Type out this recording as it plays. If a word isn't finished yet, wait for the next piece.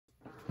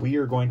we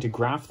are going to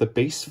graph the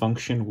base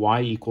function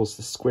y equals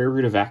the square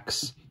root of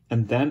x,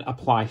 and then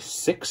apply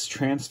 6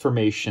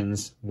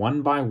 transformations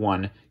one by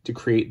one to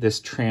create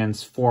this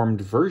transformed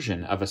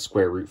version of a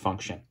square root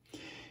function.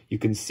 You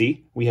can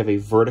see we have a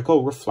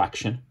vertical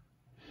reflection,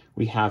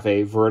 we have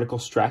a vertical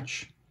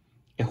stretch,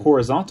 a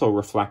horizontal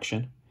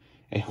reflection,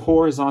 a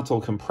horizontal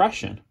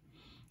compression,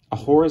 a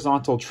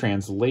horizontal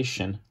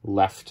translation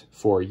left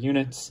 4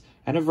 units,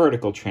 and a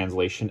vertical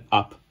translation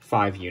up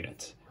 5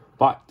 units.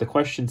 But the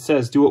question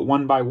says do it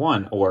one by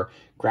one, or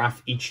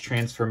graph each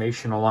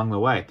transformation along the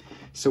way.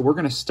 So we're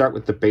going to start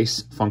with the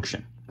base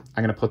function.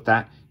 I'm going to put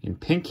that in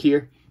pink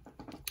here.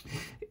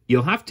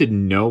 You'll have to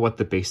know what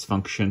the base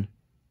function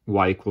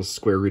y equals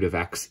square root of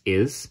x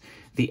is.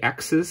 The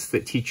x's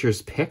that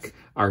teachers pick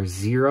are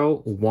 0,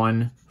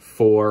 1,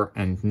 4,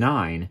 and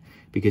 9,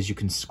 because you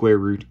can square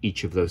root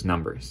each of those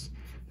numbers.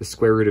 The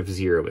square root of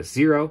 0 is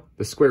 0,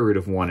 the square root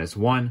of 1 is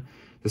 1,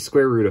 the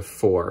square root of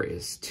 4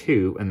 is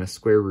 2, and the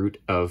square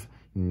root of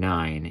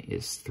 9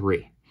 is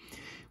 3.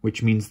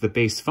 Which means the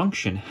base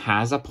function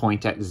has a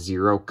point at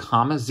 0,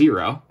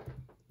 0,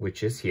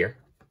 which is here,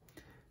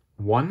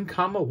 1,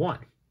 1,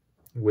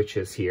 which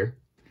is here,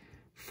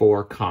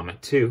 4,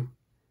 2,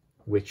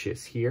 which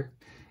is here,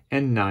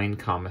 and 9,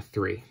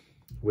 3,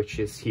 which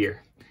is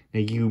here. Now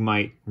you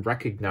might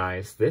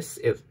recognize this.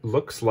 It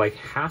looks like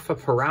half a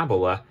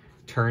parabola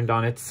turned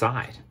on its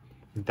side.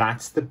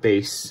 That's the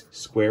base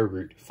square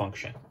root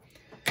function.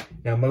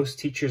 Now most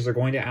teachers are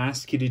going to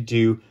ask you to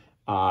do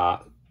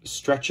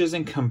stretches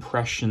and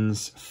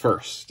compressions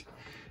first.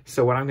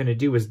 So what I'm going to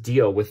do is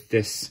deal with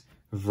this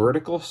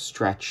vertical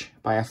stretch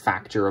by a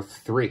factor of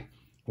 3.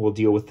 We'll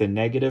deal with the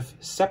negative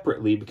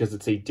separately because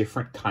it's a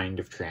different kind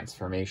of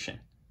transformation.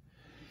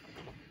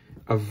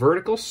 A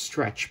vertical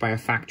stretch by a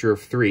factor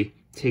of 3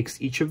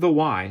 takes each of the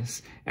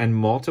y's and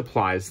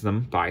multiplies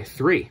them by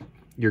 3.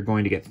 You're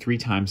going to get 3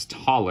 times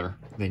taller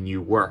than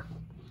you were.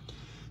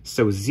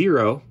 So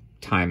 0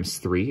 times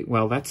 3,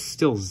 well, that's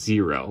still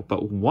 0,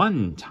 but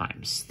 1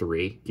 times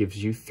 3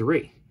 gives you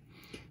 3.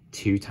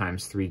 2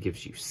 times 3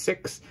 gives you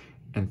 6,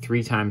 and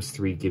 3 times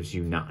 3 gives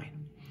you 9.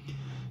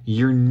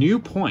 Your new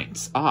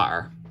points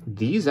are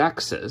these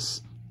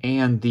x's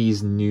and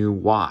these new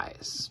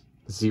y's.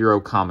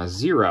 0,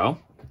 0,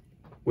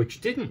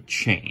 which didn't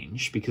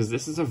change because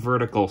this is a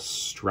vertical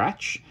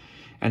stretch,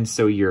 and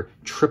so you're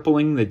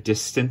tripling the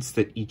distance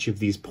that each of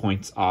these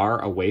points are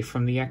away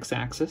from the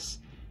x-axis.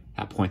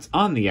 That point's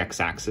on the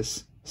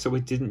x-axis, so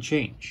it didn't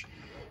change.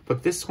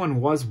 But this one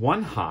was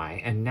 1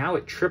 high, and now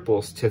it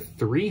triples to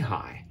 3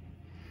 high.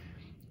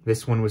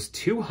 This one was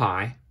 2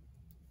 high,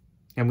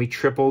 and we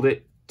tripled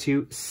it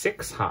to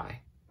 6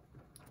 high.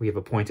 We have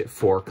a point at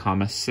 4,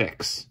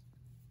 6.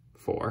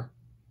 4,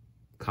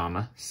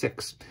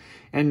 6.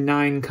 And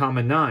 9,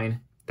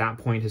 9, that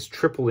point has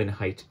tripled in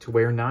height to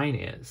where 9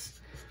 is.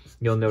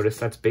 You'll notice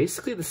that's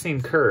basically the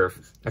same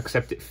curve,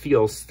 except it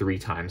feels 3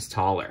 times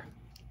taller.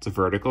 It's a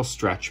vertical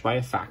stretch by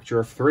a factor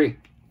of 3.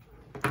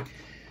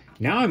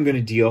 Now I'm going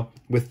to deal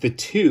with the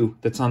 2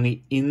 that's on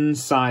the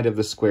inside of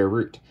the square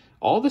root.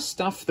 All the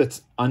stuff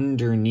that's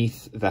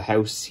underneath the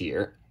house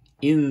here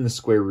in the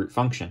square root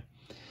function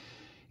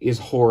is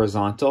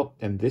horizontal,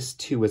 and this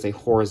 2 is a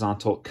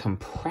horizontal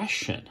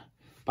compression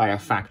by a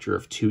factor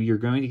of 2. You're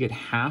going to get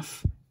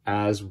half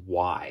as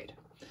wide.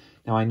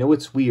 Now I know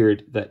it's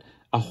weird that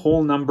a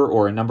whole number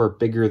or a number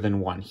bigger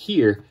than 1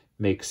 here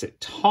makes it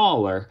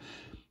taller.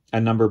 A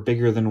number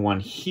bigger than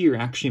 1 here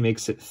actually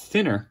makes it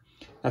thinner.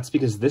 That's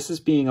because this is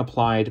being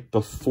applied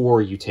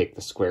before you take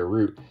the square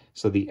root,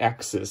 so the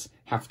x's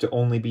have to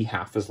only be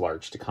half as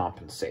large to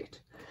compensate.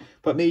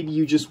 But maybe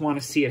you just want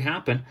to see it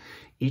happen.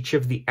 Each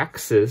of the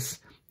x's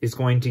is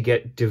going to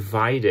get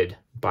divided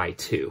by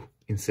 2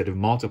 instead of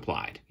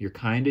multiplied. You're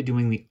kind of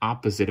doing the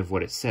opposite of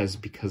what it says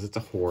because it's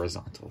a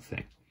horizontal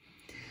thing.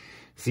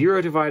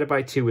 0 divided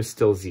by 2 is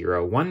still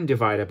 0. 1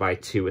 divided by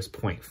 2 is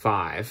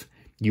 0.5.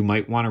 You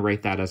might want to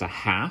write that as a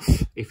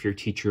half if your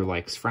teacher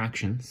likes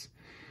fractions.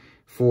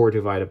 4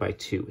 divided by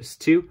 2 is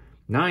 2.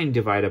 9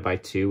 divided by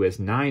 2 is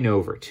 9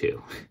 over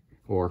 2,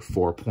 or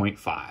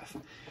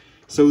 4.5.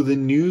 So the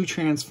new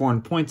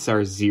transformed points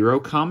are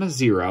 0,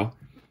 0,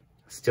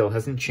 still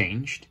hasn't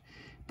changed,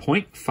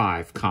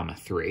 0.5,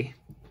 3.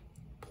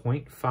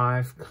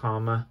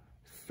 0.5,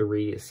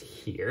 3 is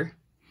here.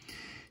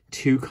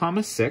 2,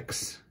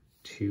 6,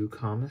 2,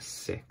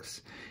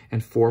 6,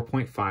 and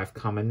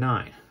 4.5,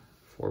 9.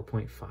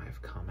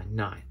 4.5,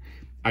 9.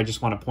 I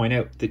just want to point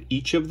out that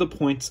each of the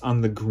points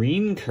on the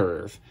green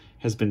curve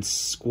has been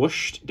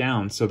squished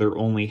down so they're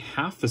only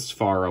half as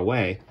far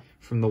away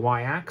from the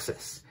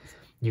y-axis.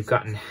 You've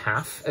gotten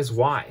half as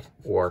wide,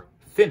 or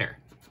thinner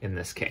in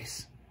this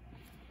case.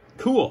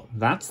 Cool,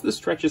 that's the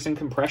stretches and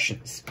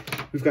compressions.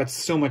 We've got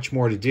so much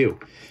more to do.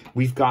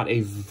 We've got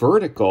a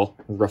vertical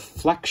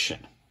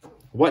reflection.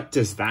 What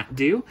does that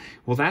do?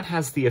 Well, that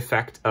has the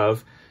effect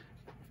of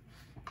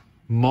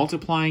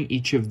multiplying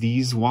each of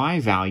these y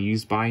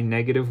values by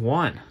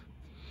 -1.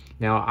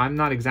 Now, I'm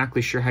not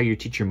exactly sure how your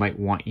teacher might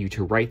want you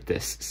to write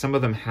this. Some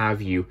of them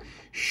have you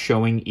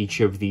showing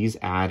each of these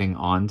adding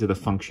on to the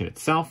function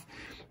itself.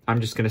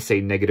 I'm just going to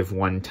say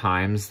 -1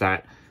 times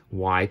that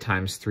y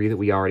times 3 that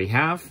we already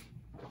have.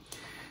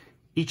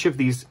 Each of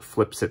these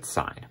flips its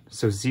sign.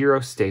 So 0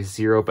 stays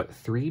 0, but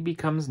 3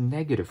 becomes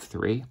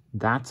 -3.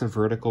 That's a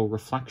vertical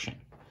reflection.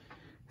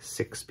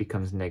 6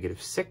 becomes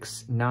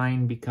 -6,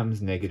 9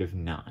 becomes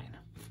 -9.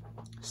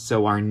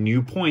 So our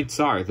new points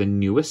are the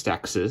newest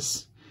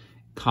x's,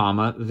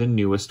 comma, the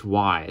newest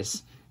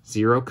y's.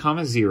 0,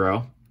 comma,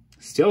 0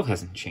 still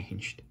hasn't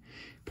changed.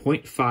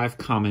 0.5,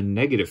 comma,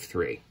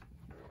 -3.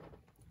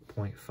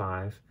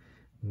 0.5,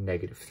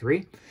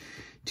 -3.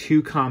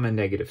 2, comma,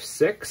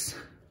 -6.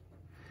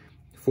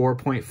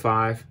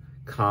 4.5,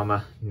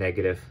 comma,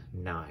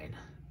 -9.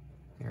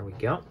 There we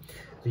go.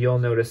 You'll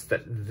notice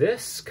that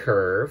this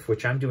curve,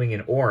 which I'm doing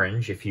in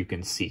orange, if you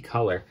can see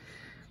color,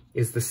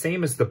 is the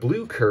same as the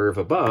blue curve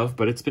above,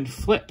 but it's been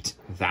flipped.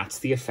 That's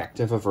the effect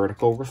of a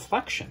vertical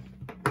reflection.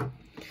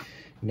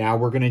 Now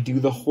we're going to do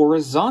the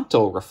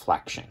horizontal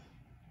reflection.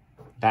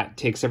 That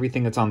takes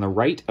everything that's on the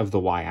right of the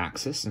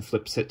y-axis and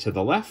flips it to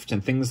the left,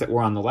 and things that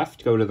were on the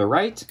left go to the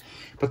right,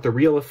 but the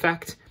real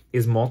effect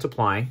is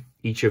multiplying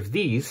each of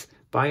these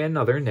by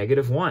another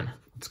 -1.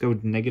 Let's go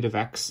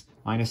 -x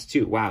minus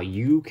 2. Wow,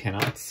 you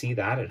cannot see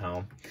that at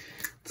home.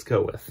 Let's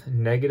go with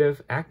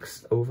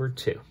 -x over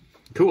 2.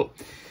 Cool.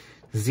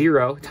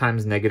 0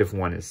 times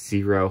 -1 is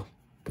 0.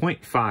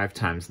 0.5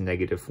 times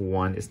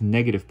 -1 is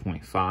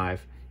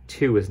 -0.5.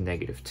 2 is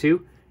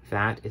 -2.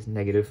 That is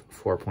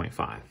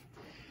 -4.5.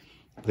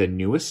 The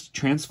newest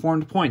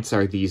transformed points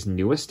are these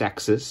newest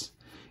x's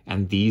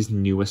and these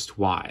newest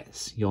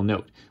y's. You'll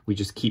note we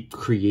just keep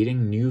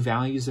creating new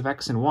values of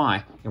x and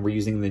y, and we're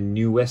using the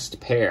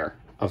newest pair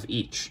of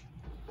each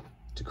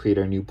to create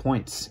our new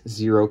points.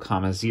 0,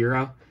 comma,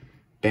 0,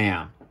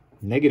 bam,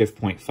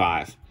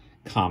 -0.5,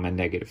 comma,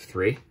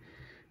 -3,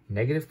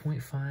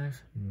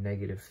 -0.5,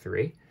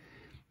 -3,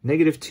 -2,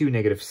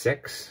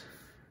 -6,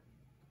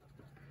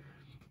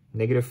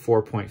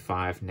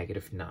 -4.5,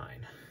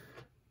 -9.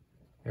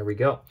 There we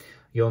go.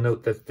 You'll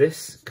note that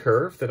this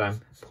curve that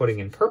I'm putting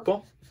in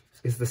purple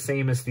is the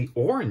same as the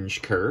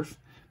orange curve,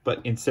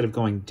 but instead of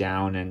going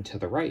down and to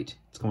the right,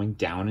 it's going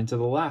down and to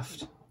the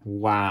left.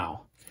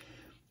 Wow.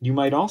 You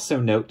might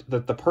also note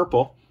that the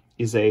purple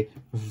is a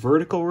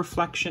vertical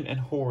reflection and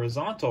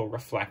horizontal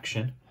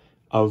reflection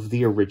of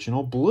the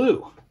original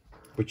blue,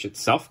 which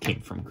itself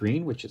came from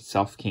green, which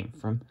itself came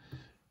from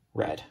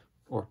red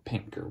or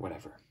pink or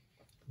whatever.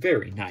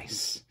 Very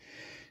nice.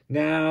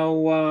 Now,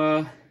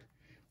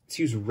 let's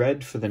use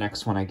red for the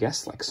next one, I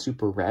guess, like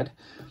super red.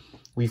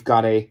 We've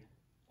got a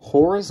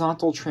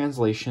horizontal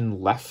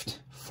translation left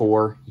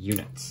 4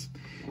 units.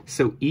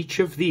 So each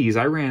of these,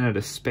 I ran out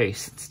of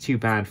space. It's too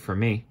bad for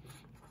me.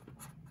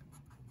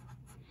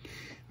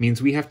 Means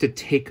we have to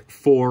take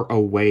 4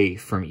 away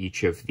from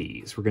each of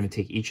these. We're going to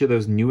take each of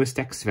those newest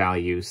x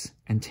values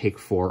and take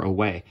 4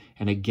 away.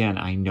 And again,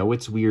 I know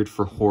it's weird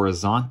for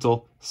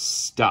horizontal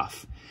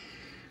stuff.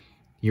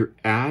 You're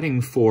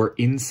adding 4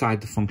 inside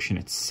the function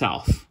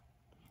itself.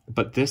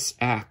 But this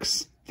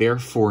x,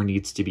 therefore,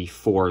 needs to be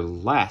 4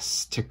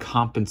 less to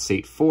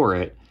compensate for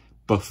it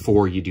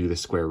before you do the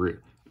square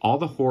root. All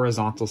the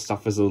horizontal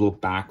stuff is a little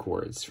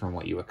backwards from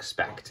what you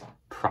expect,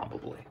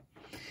 probably.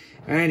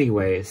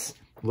 Anyways,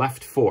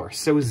 left 4.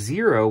 So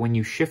 0, when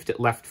you shift it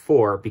left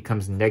 4,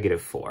 becomes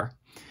 -4.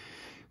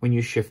 When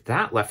you shift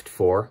that left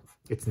 4,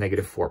 it's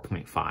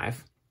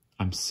 -4.5.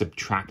 I'm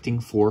subtracting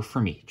 4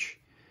 from each.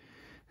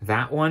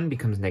 That one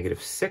becomes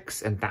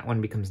 -6, and that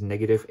one becomes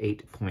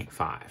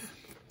 -8.5.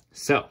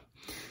 So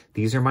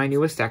these are my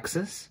newest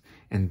x's,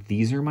 and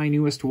these are my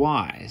newest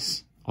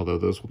y's, although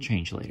those will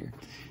change later.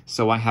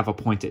 So I have a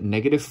point at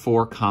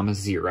 -4, comma,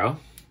 0.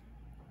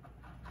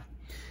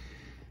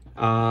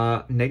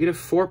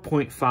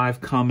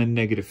 -4.5, comma,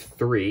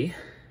 -3.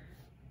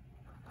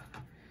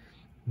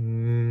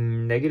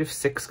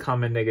 -6,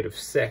 comma,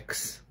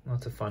 -6.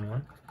 That's a fun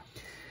one.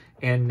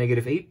 And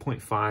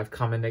 -8.5,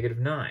 comma,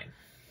 -9.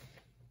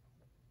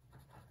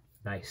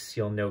 Nice.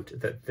 You'll note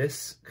that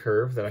this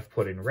curve that I've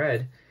put in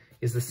red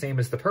is the same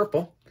as the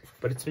purple,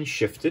 but it's been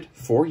shifted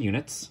 4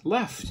 units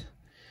left.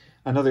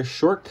 Another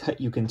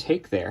shortcut you can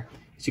take there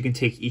is you can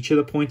take each of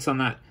the points on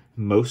that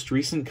most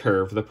recent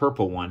curve, the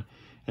purple one,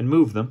 and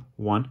move them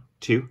 1,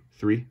 2,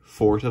 3,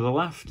 4 to the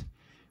left.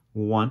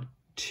 1,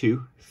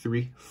 2,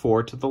 3,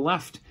 4 to the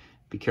left.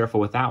 Be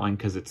careful with that one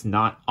because it's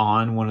not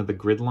on one of the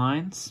grid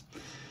lines.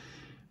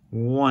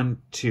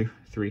 1, 2,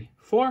 3,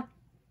 4.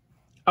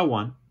 A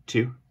 1,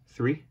 2,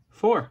 3,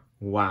 4.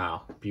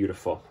 Wow,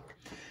 beautiful.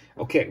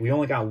 Okay, we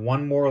only got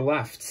one more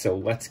left, so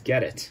let's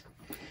get it.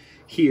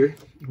 Here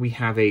we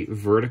have a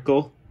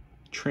vertical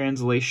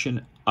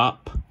translation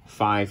up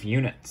 5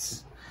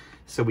 units.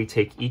 So we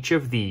take each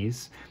of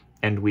these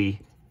and we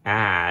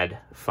add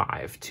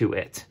 5 to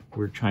it.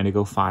 We're trying to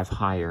go 5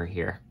 higher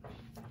here.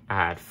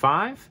 Add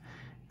 5,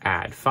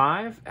 add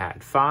 5,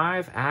 add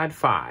 5, add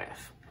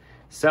 5.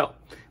 So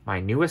my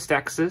newest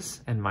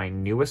x's and my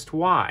newest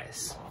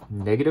y's.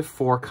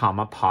 -4,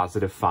 comma,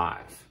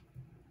 +5.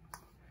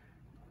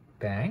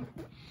 Bang.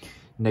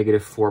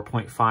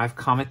 -4.5,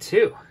 comma,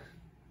 2.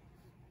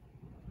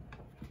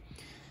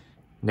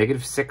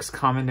 -6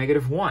 comma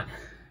 -1.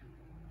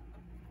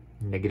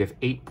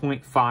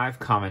 -8.5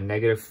 comma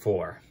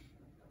 -4.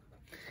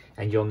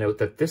 And you'll note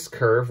that this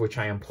curve, which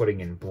I am putting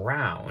in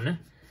brown,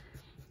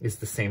 is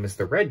the same as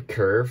the red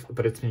curve,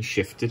 but it's been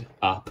shifted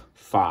up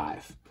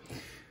 5.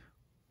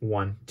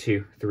 1,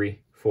 2,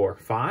 3, 4,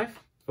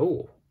 5.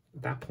 Oh,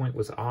 that point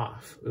was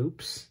off.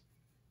 Oops.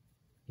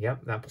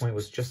 Yep, that point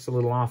was just a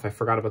little off. I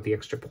forgot about the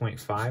extra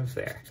 0.5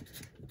 there.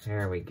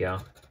 There we go.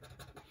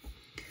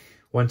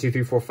 1, 2,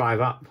 3, 4,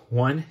 5 up.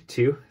 1,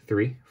 2,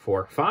 3,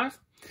 4, 5.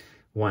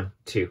 1,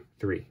 2,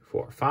 3,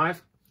 4,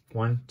 5.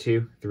 1,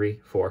 2, 3,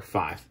 4,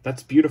 5.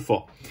 That's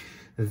beautiful.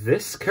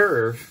 This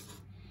curve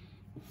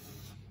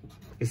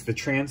is the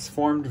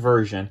transformed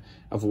version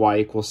of y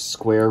equals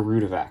square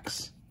root of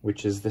x,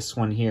 which is this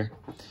one here.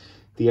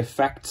 The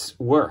effects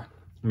were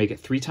make it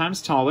 3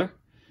 times taller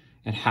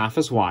and half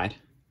as wide,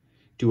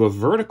 do a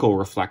vertical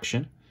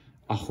reflection,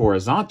 a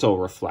horizontal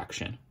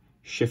reflection,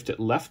 shift it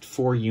left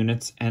 4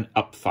 units and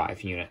up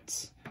 5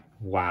 units.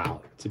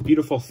 Wow, it's a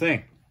beautiful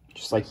thing,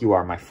 just like you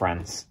are, my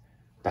friends.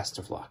 Best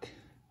of luck.